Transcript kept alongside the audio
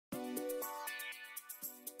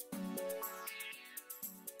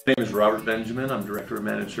My name is Robert Benjamin. I'm Director of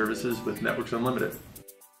Managed Services with Networks Unlimited.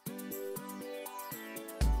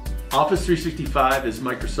 Office 365 is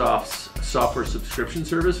Microsoft's software subscription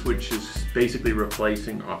service, which is basically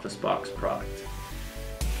replacing Office Box product.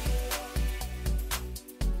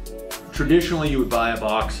 Traditionally, you would buy a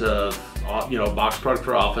box of, box product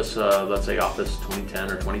for Office, let's say Office 2010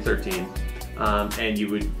 or 2013, and you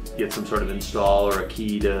would get some sort of install or a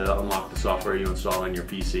key to unlock the software you install on your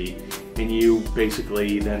PC, and you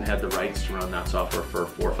basically then had the rights to run that software for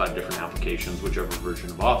 4 or 5 different applications, whichever version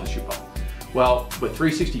of Office you bought. Well, with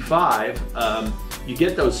 365, you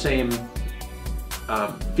get those same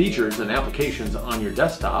features and applications on your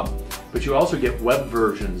desktop, but you also get web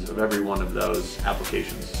versions of every one of those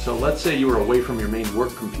applications. So let's say you were away from your main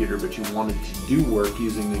work computer, but you wanted to do work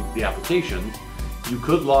using the applications, you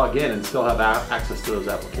could log in and still have access to those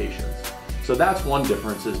applications. So that's one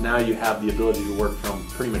difference, is now you have the ability to work from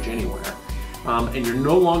pretty much anywhere. And you're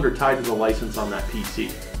no longer tied to the license on that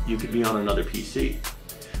PC. You could be on another PC.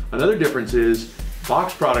 Another difference is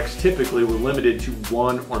box products typically were limited to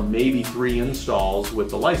 1 or maybe 3 installs with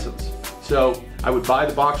the license. So I would buy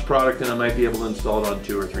the box product and I might be able to install it on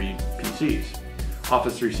 2 or 3 PCs.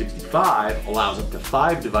 Office 365 allows up to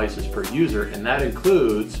 5 devices per user, and that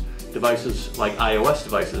includes devices like iOS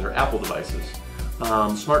devices or Apple devices,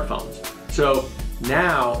 smartphones. So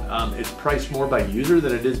now it's priced more by user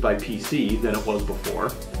than it is by PC than it was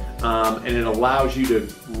before. And it allows you to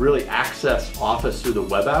really access Office through the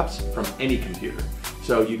web apps from any computer.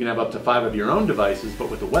 So you can have up to 5 of your own devices, but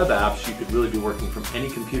with the web apps, you could really be working from any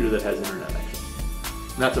computer that has internet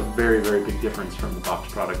access. And that's a very, very big difference from the box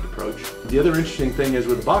product approach. The other interesting thing is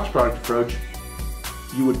with the box product approach,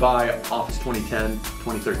 you would buy Office 2010,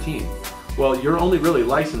 2013. Well, you're only really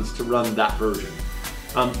licensed to run that version.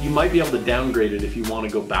 You might be able to downgrade it if you want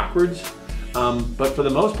to go backwards, but for the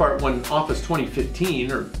most part, when Office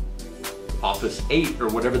 2015 or Office 8 or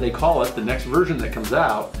whatever they call it, the next version that comes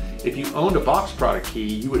out, if you owned a box product key,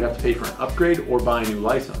 you would have to pay for an upgrade or buy a new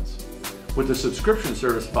license. With the subscription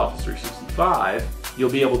service of Office 365,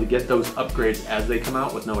 you'll be able to get those upgrades as they come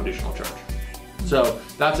out with no additional charge. So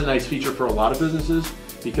that's a nice feature for a lot of businesses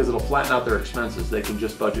because it'll flatten out their expenses. They can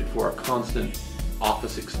just budget for a constant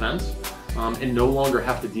Office expense and no longer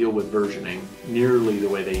have to deal with versioning nearly the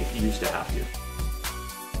way they used to have to.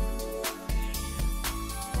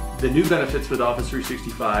 The new benefits with Office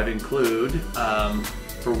 365 include,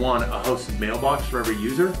 for one, a hosted mailbox for every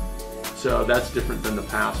user. So that's different than the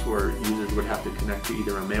past where users would have to connect to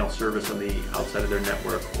either a mail service on the outside of their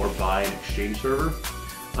network or buy an Exchange server.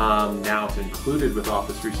 Now it's included with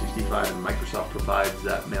Office 365 and Microsoft provides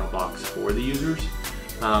that mailbox for the users.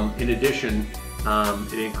 In addition,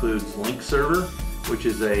 it includes Link Server, which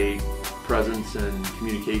is a presence and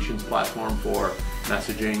communications platform for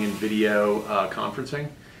messaging and video conferencing,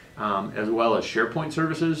 as well as SharePoint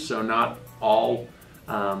services. So not all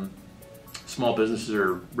small businesses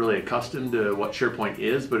are really accustomed to what SharePoint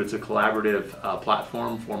is, but it's a collaborative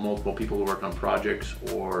platform for multiple people to work on projects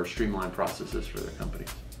or streamline processes for their companies.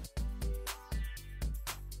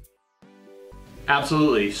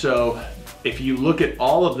 Absolutely. So if you look at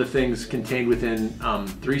all of the things contained within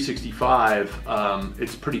 365,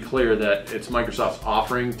 it's pretty clear that it's Microsoft's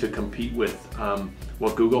offering to compete with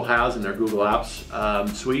what Google has in their Google Apps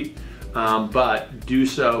suite. But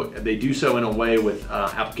they do so in a way with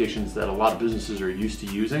applications that a lot of businesses are used to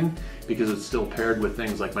using because it's still paired with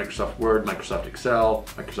things like Microsoft Word, Microsoft Excel,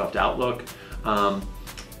 Microsoft Outlook.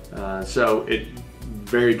 So it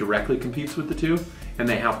very directly competes with the two, and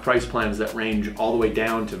they have price plans that range all the way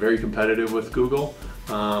down to very competitive with Google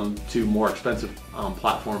to more expensive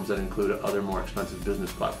platforms that include other more expensive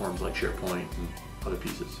business platforms like SharePoint and other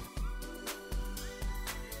pieces.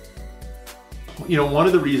 You know, one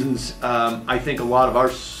of the reasons I think a lot of our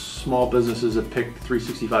small businesses have picked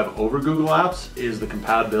 365 over Google Apps is the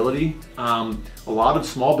compatibility. A lot of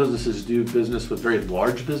small businesses do business with very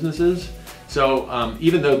large businesses. So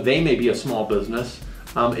even though they may be a small business,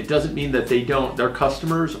 it doesn't mean that their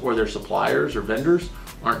customers or their suppliers or vendors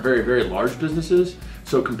aren't very, very large businesses.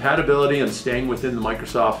 So compatibility and staying within the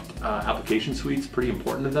Microsoft application suite is pretty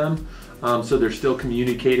important to them. So they're still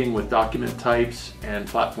communicating with document types and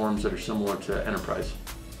platforms that are similar to enterprise.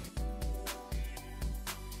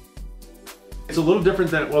 It's a little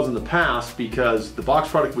different than it was in the past because the box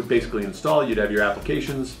product would basically install, you'd have your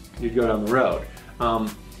applications, you'd go down the road.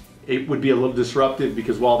 It would be a little disruptive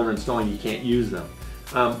because while they're installing, you can't use them.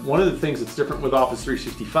 One of the things that's different with Office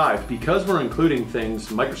 365, because we're including things,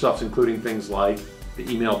 Microsoft's including things like the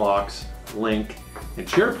email box, Link, and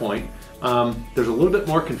SharePoint, there's a little bit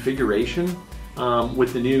more configuration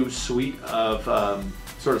with the new suite of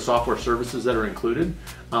sort of software services that are included.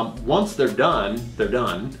 Once they're done, they're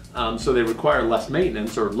done. So they require less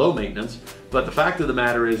maintenance or low maintenance. But the fact of the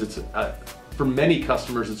matter is, it's for many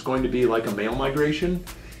customers, it's going to be like a mail migration,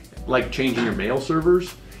 like changing your mail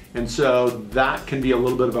servers. And so that can be a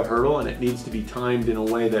little bit of a hurdle, and it needs to be timed in a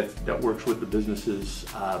way that works with the business's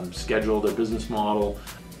schedule, their business model.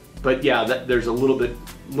 But yeah, there's a little bit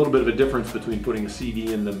of a difference between putting a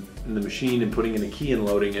CD in the machine and putting in a key and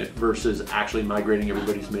loading it versus actually migrating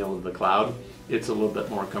everybody's mail to the cloud. It's a little bit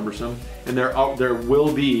more cumbersome, and there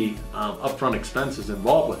will be upfront expenses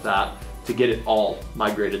involved with that to get it all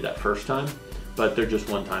migrated that first time, but they're just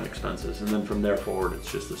one-time expenses, and then from there forward,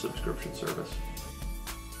 it's just a subscription service.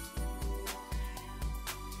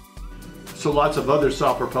 So lots of other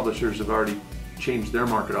software publishers have already changed their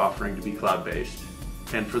market offering to be cloud-based.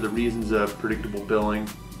 And for the reasons of predictable billing,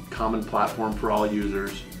 common platform for all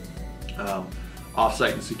users,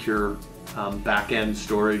 off-site and secure back-end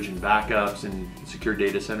storage and backups and secure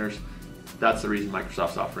data centers, that's the reason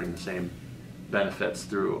Microsoft's offering the same benefits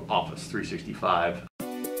through Office 365